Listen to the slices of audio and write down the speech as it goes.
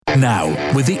Now,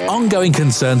 with the ongoing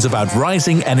concerns about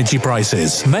rising energy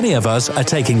prices, many of us are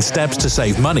taking steps to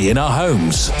save money in our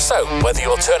homes. So, whether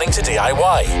you're turning to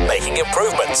DIY, making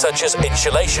improvements such as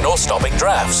insulation or stopping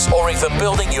drafts, or even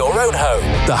building your own home,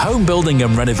 the Homebuilding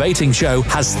and Renovating Show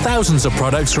has thousands of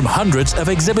products from hundreds of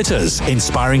exhibitors,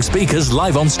 inspiring speakers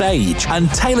live on stage, and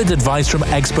tailored advice from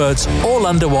experts all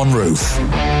under one roof.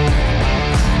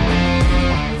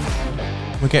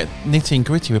 We get nitty and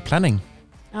gritty with planning.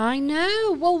 I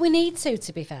know. Well, we need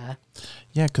to be fair.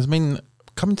 Yeah, because I mean,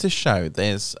 coming to the show,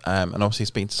 there's and obviously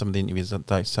speaking to some of the interviews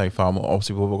so far, and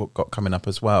obviously we've got coming up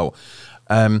as well.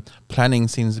 Planning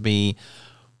seems to be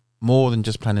more than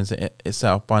just planning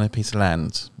itself. Buying a piece of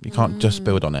land, you can't just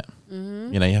build on it.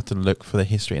 You know, you have to look for the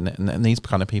history, and these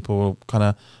kind of people will kind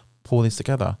of pull this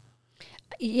together.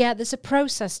 Yeah, there's a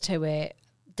process to it,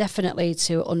 definitely,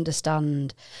 to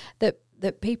understand that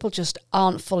people just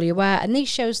aren't fully aware. And these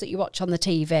shows that you watch on the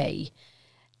TV,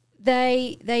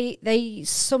 they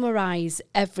summarise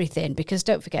everything, because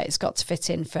don't forget, it's got to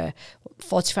fit in for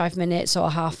 45 minutes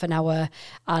or half an hour.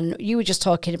 And you were just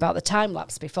talking about the time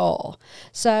lapse before.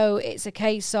 So it's a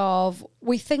case of,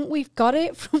 we think we've got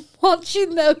it from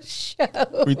watching those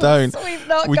shows. We don't. We've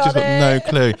not We've got just got it. no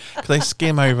clue. Because they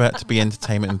skim over it to be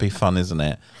entertainment and be fun, isn't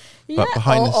it? Yeah, But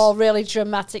behind or really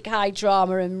dramatic, high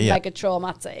drama and mega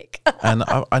traumatic. And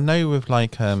I know with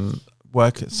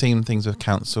seeing things with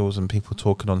councils and people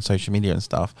talking on social media and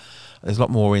stuff, there's a lot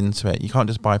more into it. You can't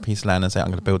just buy a piece of land and say, I'm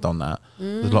going to build on that.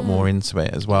 There's a lot more into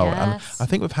it as well. Yes. And I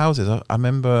think with houses, I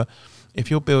remember if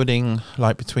you're building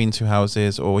like between two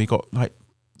houses, or you got like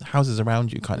houses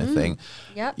around you kind of thing,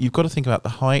 you've got to think about the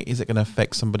height. Is it going to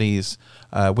affect somebody's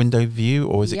window view,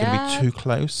 or is it going to be too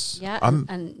close? Yeah,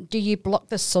 and do you block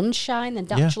the sunshine, the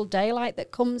natural daylight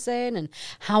that comes in? And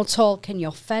how tall can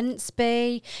your fence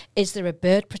be? Is there a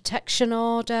bird protection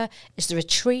order? Is there a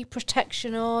tree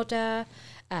protection order?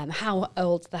 How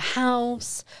old's the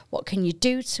house? What can you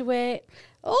do to it?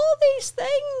 All these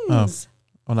things.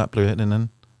 On that blue linen,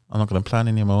 I'm not going to plan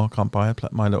anymore. I can't buy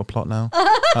my little plot now.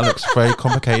 That looks very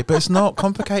complicated, but it's not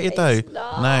complicated though. It's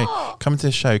not. No, coming to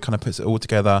the show kind of puts it all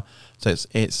together. So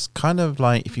it's kind of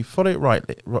like, if you follow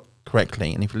it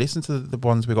correctly, and if you listen to the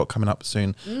ones we've got coming up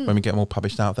soon, when we get them all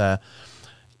published out there,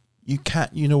 you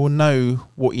will know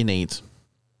what you need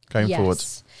going forward.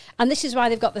 And this is why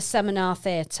they've got the seminar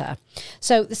theatre.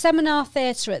 So the seminar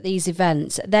theatre at these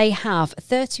events, they have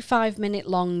 35-minute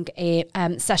long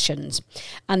sessions,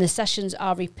 and the sessions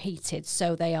are repeated,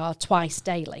 so they are twice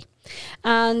daily.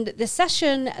 And the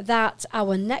session that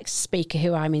our next speaker,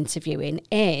 who I'm interviewing,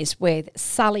 is with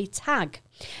Sally Tagg.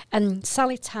 And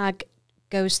Sally Tagg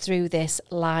goes through this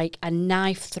like a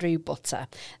knife through butter.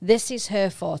 This is her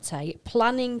forte,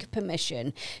 planning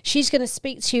permission. She's going to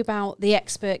speak to you about the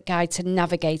expert guide to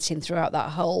navigating throughout that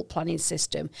whole planning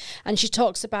system. And she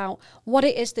talks about what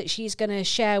it is that she's going to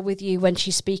share with you when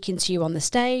she's speaking to you on the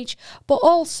stage, but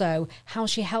also how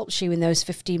she helps you in those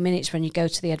 15 minutes when you go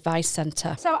to the advice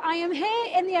centre. So I am here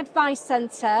in the advice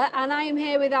centre, and I am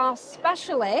here with our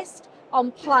specialist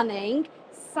on planning,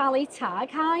 Sally Tagg.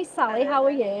 Hi, Sally. How are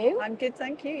you? I'm good,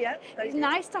 thank you. Yeah, it's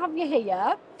nice to have you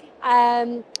here.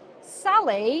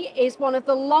 Sally is one of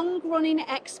the long-running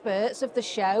experts of the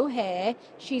show here.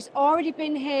 She's already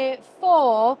been here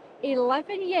for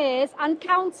 11 years and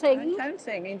counting. And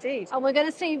counting, indeed. And we're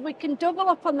going to see if we can double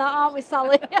up on that, aren't we,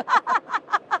 Sally?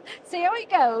 See how it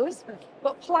goes.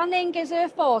 But planning is her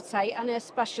forte and her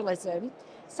specialism.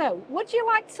 So, would you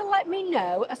like to let me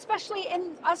know, especially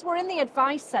as we're in the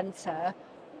advice centre,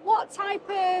 what type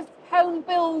of home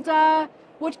builder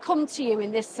would come to you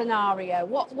in this scenario?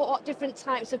 What different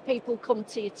types of people come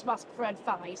to you to ask for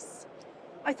advice?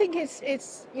 I think it's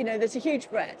there's a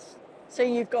huge breadth. So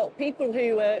you've got people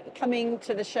who are coming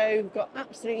to the show who've got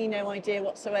absolutely no idea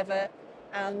whatsoever,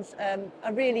 and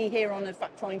are really here on a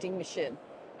fact-finding mission.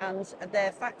 And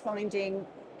their fact-finding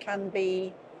can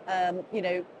be,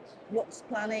 what's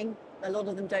planning. A lot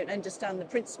of them don't understand the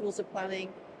principles of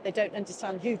planning. They don't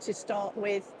understand who to start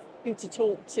with, who to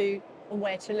talk to, and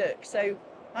where to look. So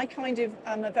I kind of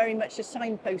am very much a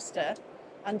signposter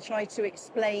and try to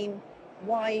explain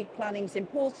why planning's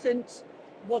important,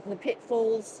 what are the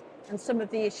pitfalls, and some of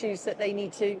the issues that they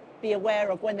need to be aware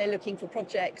of when they're looking for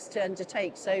projects to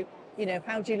undertake. So,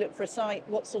 how do you look for a site?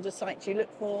 What sort of site do you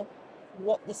look for?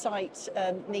 What the site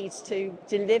needs to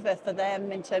deliver for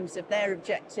them in terms of their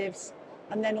objectives,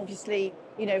 and then obviously,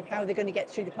 how they're going to get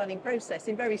through the planning process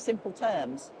in very simple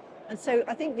terms. And so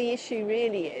I think the issue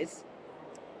really is,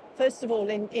 first of all,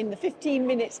 in the 15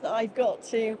 minutes that I've got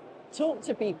to talk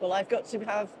to people, I've got to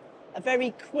have a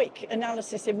very quick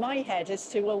analysis in my head as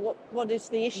to, well, what is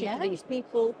the issue for these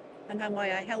people and how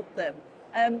might I help them?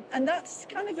 And that's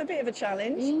kind of a bit of a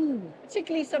challenge,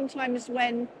 particularly sometimes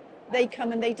when they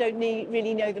come and they don't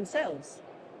really know themselves.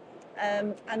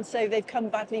 And so they've come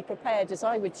badly prepared, as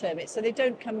I would term it. So they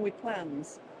don't come with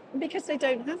plans. And because they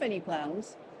don't have any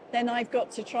plans, then I've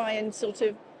got to try and sort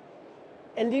of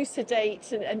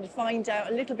elucidate and find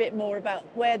out a little bit more about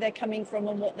where they're coming from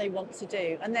and what they want to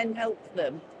do, and then help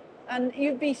them. And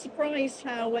you'd be surprised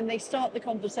how when they start the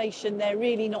conversation, they're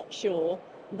really not sure.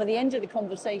 And by the end of the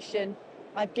conversation,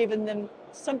 I've given them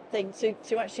something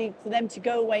to actually, for them to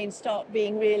go away and start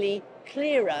being really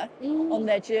clearer on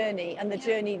their journey and the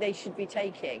journey they should be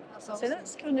taking. That's awesome. So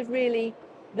that's kind of really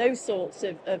those sorts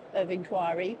of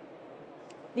inquiry.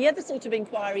 The other sort of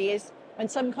inquiry is when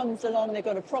someone comes along, they've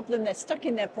got a problem, they're stuck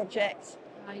in their project,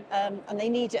 right. And they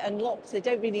need it unlocked. They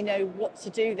don't really know what to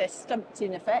do. They're stumped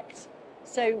in effect.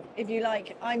 So if you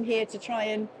like, I'm here to try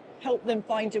and help them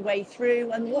find a way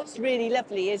through. And what's really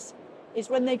lovely is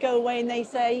when they go away and they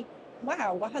say,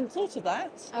 wow, I hadn't thought of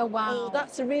that. Oh, wow. Or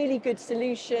that's a really good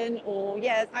solution. Or,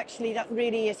 yeah, actually, that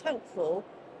really is helpful.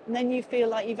 And then you feel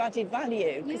like you've added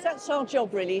value. Because that's our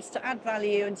job, really, is to add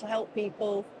value and to help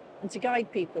people and to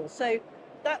guide people. So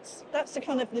that's the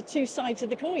kind of the two sides of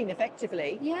the coin,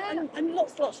 effectively. Yeah. And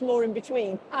lots more in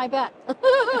between. I bet.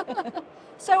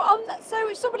 So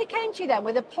if somebody came to you then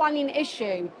with a planning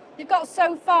issue, you've got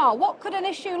so far, what could an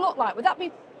issue look like? Would that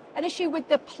be an issue with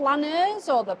the planners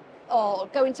or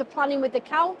going to planning with the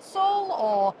council,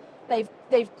 or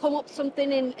they've come up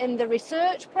something in the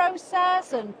research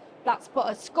process and that's put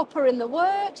a scupper in the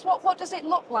works? What does it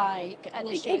look like, an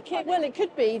issue? Well, it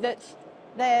could be that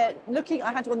they're looking,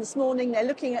 I had one this morning, they're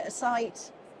looking at a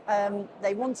site,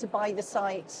 they want to buy the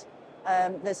site,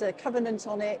 there's a covenant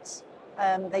on it,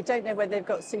 they don't know whether they've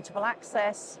got suitable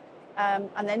access,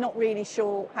 and they're not really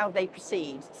sure how they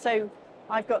proceed. So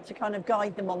I've got to kind of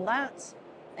guide them on that,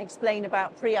 explain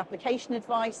about pre-application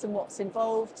advice and what's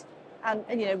involved, and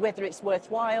you know, whether it's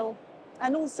worthwhile,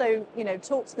 and also, you know,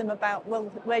 talk to them about, well,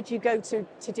 where do you go to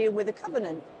deal with a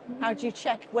covenant? How do you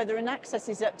check whether an access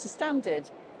is up to standard?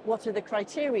 What are the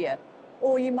criteria?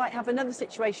 Or you might have another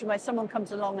situation where someone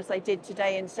comes along, as they did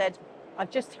today, and said, I've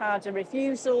just had a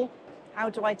refusal. How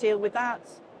do I deal with that?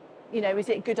 You know, is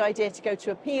it a good idea to go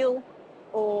to appeal?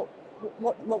 Or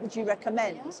what would you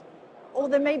recommend? Yeah. Or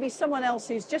there may be someone else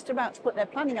who's just about to put their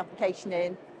planning application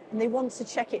in and they want to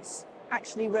check it's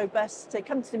actually robust. They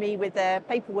come to me with their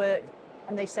paperwork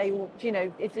and they say, well, you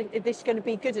know, is this going to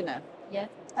be good enough? Yeah.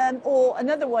 Or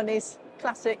another one is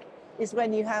classic, is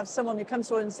when you have someone who comes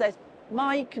forward and says,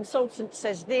 my consultant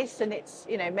says this, and it's,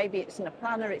 you know, maybe it's in a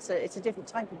planner, it's a different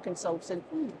type of consultant,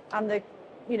 and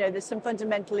there's some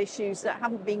fundamental issues that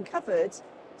haven't been covered.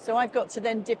 So I've got to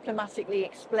then diplomatically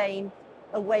explain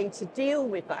a way to deal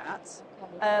with that,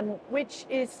 which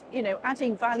is, you know,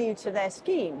 adding value to their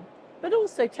scheme, but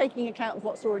also taking account of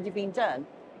what's already been done,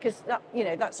 because that, you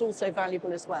know, that's also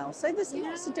valuable as well. So there's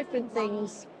lots of different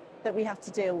things that we have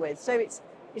to deal with. So it's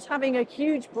having a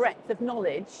huge breadth of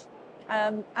knowledge,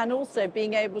 and also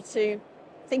being able to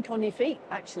think on your feet,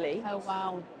 actually. Oh,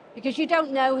 wow. Because you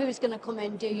don't know who's going to come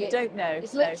in, do you? You don't know.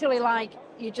 It's literally like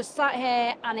you just sat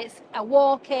here and it's a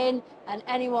walk-in and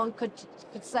anyone could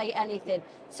say anything.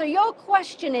 So your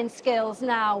questioning skills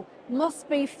now must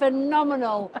be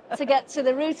phenomenal to get to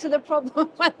the root of the problem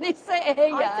when they sit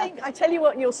here. I tell you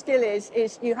what your skill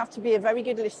is you have to be a very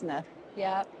good listener.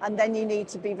 Yeah. And then you need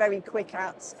to be very quick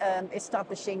at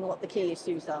establishing what the key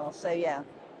issues are. So, yeah.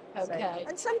 Okay. So,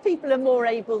 and some people are more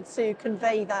able to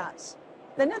convey that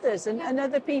than others. And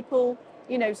other people,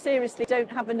 you know, seriously don't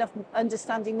have enough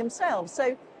understanding themselves.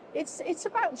 So it's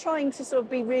about trying to sort of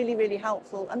be really, really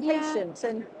helpful and patient.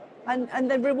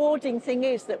 And the rewarding thing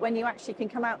is that when you actually can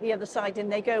come out the other side and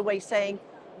they go away saying,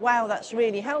 wow, that's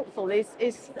really helpful,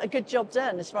 is a good job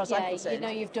done as far as I'm concerned. You know,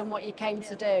 you've done what you came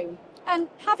to do. And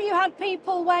have you had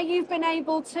people where you've been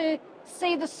able to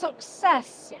see the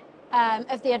success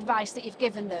of the advice that you've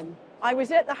given them? I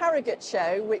was at the Harrogate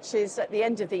show, which is at the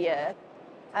end of the year,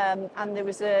 and there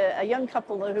was a young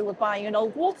couple who were buying an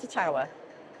old water tower,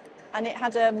 and it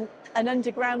had an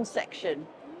underground section.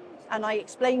 And I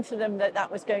explained to them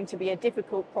that was going to be a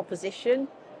difficult proposition,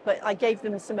 but I gave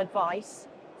them some advice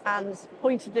and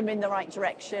pointed them in the right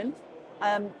direction,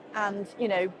 and, you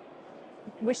know,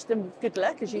 wished them good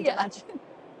luck, as you'd imagine.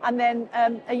 And then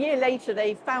a year later,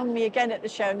 they found me again at the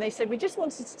show and they said, we just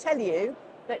wanted to tell you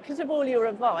that because of all your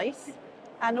advice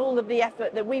and all of the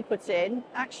effort that we put in,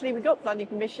 actually we got planning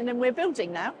permission and we're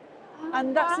building now.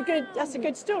 And that's a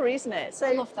good story, isn't it? So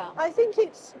I love that. I think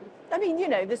you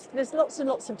know, there's lots and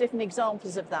lots of different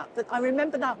examples of that. But I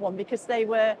remember that one because they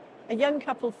were a young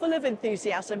couple full of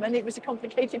enthusiasm and it was a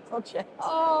complicated project.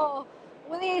 Oh,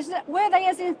 were they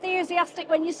as enthusiastic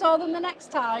when you saw them the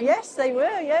next time? Yes, they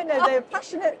were. Yeah, no, they were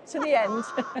passionate to the end.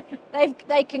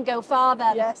 They can go far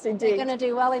then. Yes, indeed. They're going to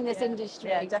do well in this industry.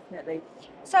 Yeah, definitely.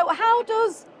 So how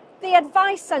does the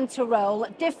advice centre role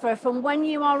differ from when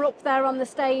you are up there on the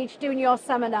stage doing your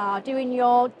seminar, delivering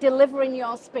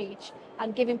your speech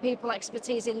and giving people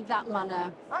expertise in that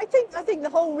manner? I think the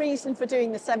whole reason for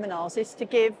doing the seminars is to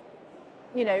give,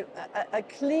 a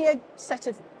clear set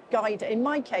of guide. In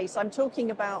my case, I'm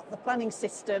talking about the planning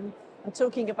system. I'm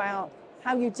talking about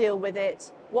how you deal with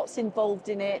it, what's involved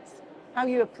in it, how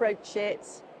you approach it,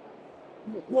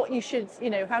 what you should,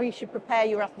 how you should prepare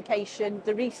your application,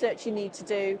 the research you need to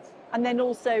do, and then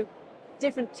also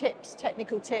different tips,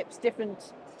 technical tips,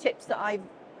 different tips that I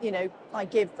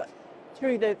give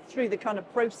through the kind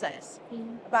of process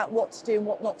about what to do and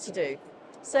what not to do.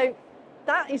 So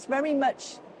that is very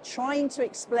much trying to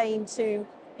explain to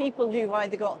people who've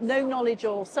either got no knowledge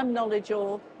or some knowledge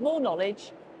or more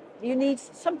knowledge. You need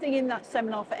something in that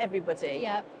seminar for everybody.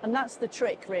 Yeah. And that's the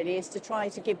trick, really, is to try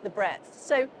to give the breadth.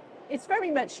 So it's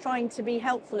very much trying to be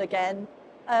helpful again,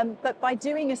 but by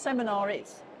doing a seminar,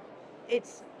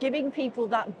 it's giving people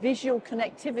that visual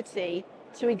connectivity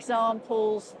to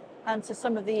examples and to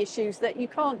some of the issues that you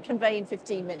can't convey in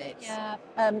 15 minutes. Yeah.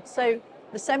 So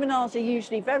the seminars are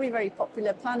usually very, very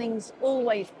popular. Planning's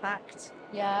always packed.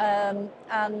 Yeah.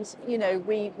 And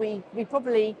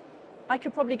I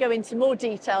could probably go into more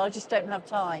detail. I just don't have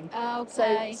time.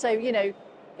 Okay. So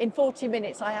in 40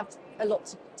 minutes, I have a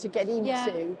lot to get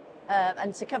into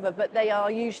and to cover. But they are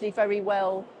usually very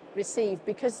well received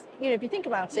because if you think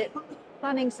about it,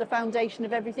 planning's the foundation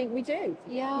of everything we do.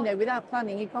 Yeah. Without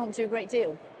planning, you can't do a great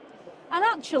deal. And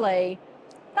actually,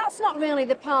 that's not really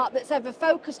the part that's ever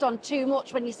focused on too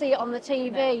much when you see it on the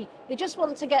TV. No. They just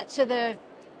want to get to the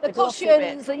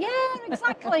cushions. Yeah,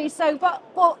 exactly. So, but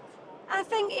I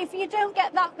think if you don't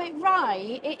get that bit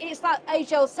right, it's that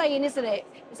age-old saying, isn't it?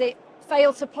 Is it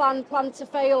fail to plan to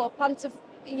fail, or plan to,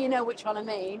 which one I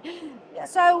mean? Yeah.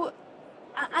 So,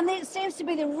 and it seems to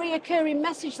be the reoccurring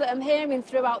message that I'm hearing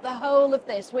throughout the whole of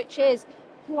this, which is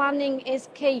planning is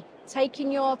key, taking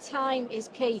your time is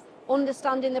key,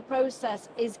 understanding the process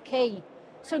is key.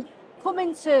 So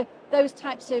coming to those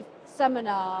types of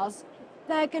seminars,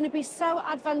 they're going to be so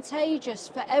advantageous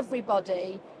for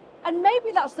everybody. And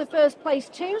maybe that's the first place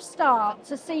to start,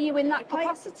 to see you in that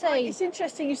capacity. It's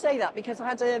interesting you say that, because I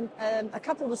had a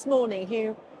couple this morning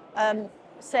who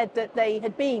said that they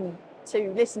had been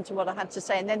to listen to what I had to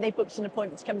say, and then they booked an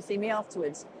appointment to come and see me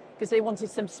afterwards because they wanted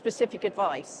some specific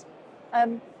advice.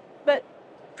 But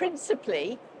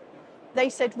principally, they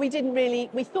said we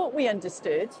thought we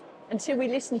understood until we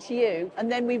listened to you, and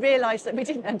then we realised that we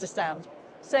didn't understand.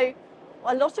 So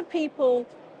a lot of people,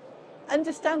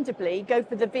 understandably, go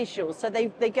for the visuals. So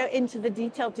they go into the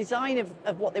detailed design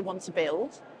of what they want to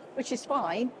build, which is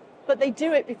fine, but they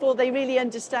do it before they really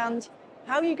understand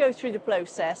how you go through the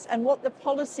process and what the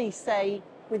policies say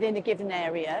within a given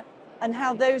area and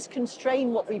how those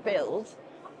constrain what we build.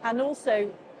 And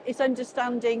also it's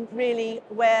understanding really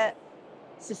where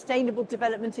sustainable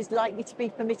development is likely to be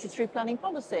permitted through planning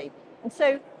policy. And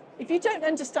so if you don't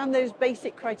understand those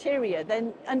basic criteria,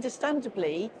 then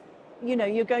understandably,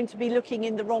 you're going to be looking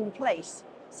in the wrong place.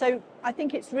 So I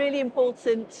think it's really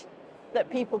important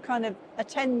that people kind of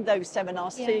attend those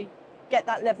seminars to get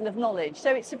that level of knowledge.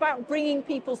 So it's about bringing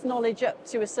people's knowledge up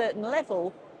to a certain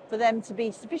level for them to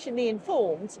be sufficiently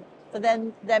informed, for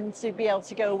them to be able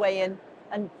to go away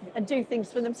and do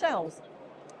things for themselves.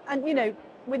 And,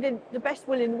 within the best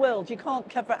will in the world, you can't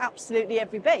cover absolutely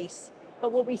every base.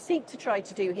 But what we seek to try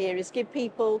to do here is give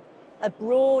people a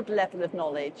broad level of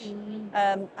knowledge,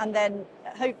 and then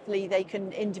hopefully they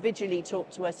can individually talk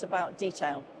to us about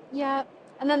detail. Yeah,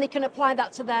 and then they can apply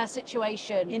that to their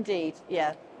situation. Indeed,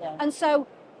 yeah. And so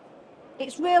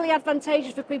it's really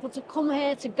advantageous for people to come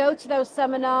here, to go to those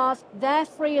seminars. They're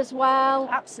free as well.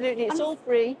 Absolutely, it's all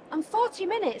free. And 40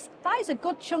 minutes, that is a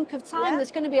good chunk of time.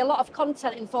 There's going to be a lot of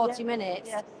content in 40 minutes.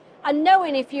 Yeah. And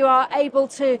knowing if you are able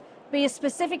to be as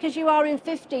specific as you are in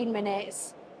 15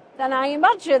 minutes, then I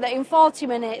imagine that in 40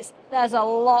 minutes, there's a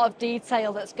lot of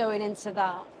detail that's going into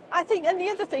that. I think, and the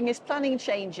other thing is planning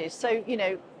changes. So,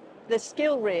 the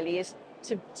skill really is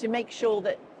to make sure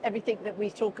that everything that we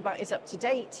talk about is up to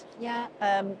date. Yeah.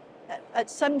 At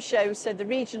some shows, so the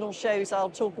regional shows, I'll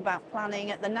talk about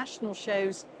planning. At the national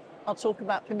shows, I'll talk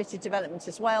about permitted development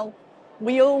as well.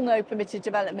 We all know permitted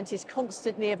development is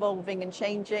constantly evolving and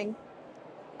changing.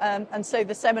 And so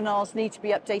the seminars need to be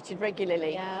updated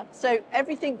regularly. Yeah. So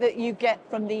everything that you get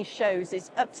from these shows is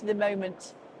up to the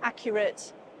moment,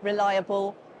 accurate,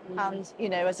 reliable, and,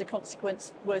 as a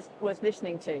consequence, worth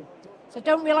listening to. So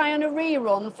don't rely on a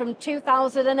rerun from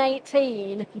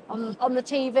 2018 on the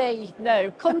TV.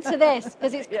 No. Come to this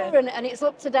because it's current and it's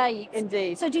up to date.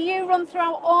 Indeed. So do you run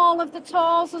throughout all of the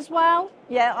tours as well?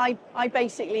 Yeah, I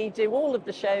basically do all of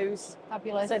the shows.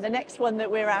 Fabulous. So the next one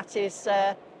that we're at is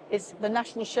the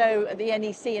national show at the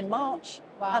NEC in March.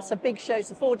 Wow. That's a big show.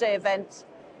 It's a 4-day event,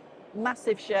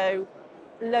 massive show,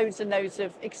 loads and loads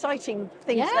of exciting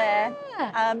things there.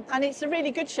 And it's a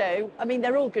really good show. I mean,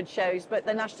 they're all good shows, but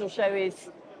the national show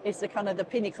is the kind of the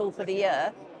pinnacle for the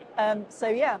year. So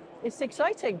yeah, it's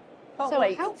exciting. Can't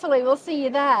wait. Hopefully we'll see you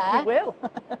there. We will.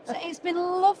 So it's been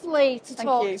lovely to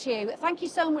talk to you. Thank you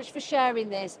so much for sharing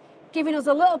this, giving us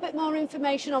a little bit more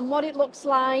information on what it looks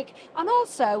like, and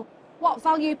also what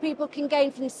value people can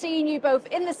gain from seeing you both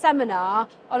in the seminar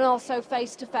and also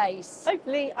face to face.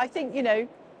 Hopefully, I think,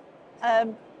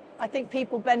 I think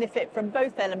people benefit from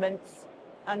both elements,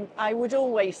 and I would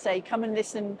always say come and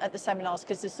listen at the seminars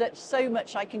because there's so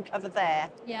much I can cover there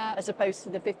as opposed to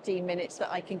the 15 minutes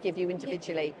that I can give you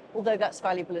individually, although that's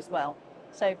valuable as well.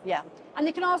 So yeah. And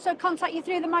they can also contact you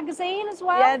through the magazine as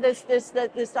well? Yeah, there's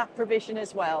that provision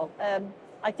as well.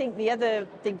 I think the other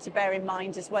thing to bear in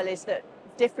mind as well is that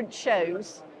different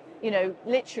shows,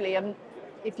 literally,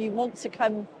 if you want to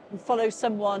come and follow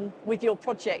someone with your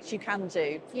project, you can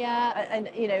do. Yeah. And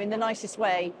in the nicest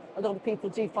way, a lot of people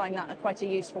do find that quite a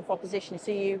useful proposition.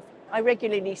 So I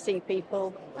regularly see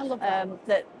people I love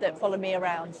that follow me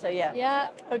around. So yeah. Yeah.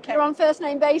 Okay. You're on first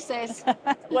name basis.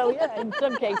 Well, yeah, in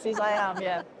some cases I am.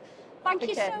 Yeah. Thank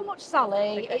you so much,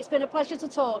 Sally. It's been a pleasure to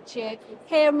talk to you,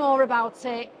 hear more about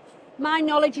it. My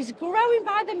knowledge is growing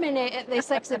by the minute at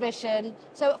this exhibition.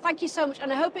 So thank you so much.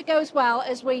 And I hope it goes well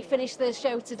as we finish the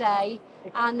show today.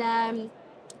 And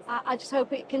I just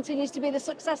hope it continues to be the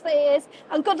success that it is.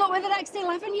 And good luck with the next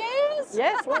 11 years.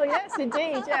 Yes, well, yes,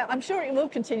 indeed. Yeah, I'm sure it will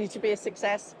continue to be a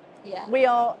success. Yeah. We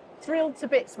are thrilled to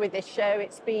bits with this show.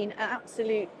 It's been an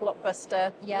absolute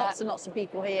blockbuster. Yeah. Lots and lots of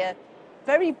people here.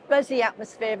 Very buzzy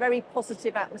atmosphere, very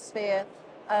positive atmosphere.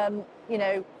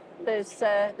 There's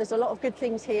a lot of good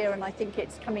things here, and I think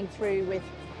it's coming through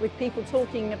with people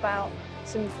talking about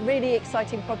some really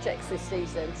exciting projects this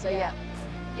season. So yeah.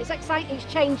 It's exciting, it's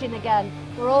changing again.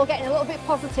 We're all getting a little bit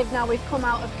positive now we've come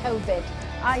out of COVID.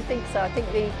 I think so. I think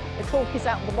the cork is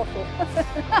out of the bottle.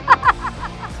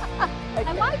 Okay.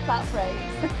 I like that phrase.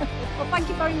 Well, thank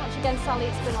you very much again, Sally.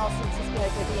 It's been awesome to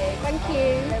speak with you. Thank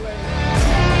you. No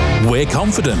worries. We're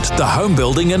confident the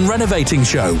Homebuilding and Renovating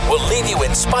Show will leave you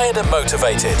inspired and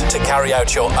motivated to carry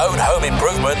out your own home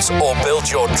improvements or build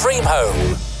your dream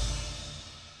home.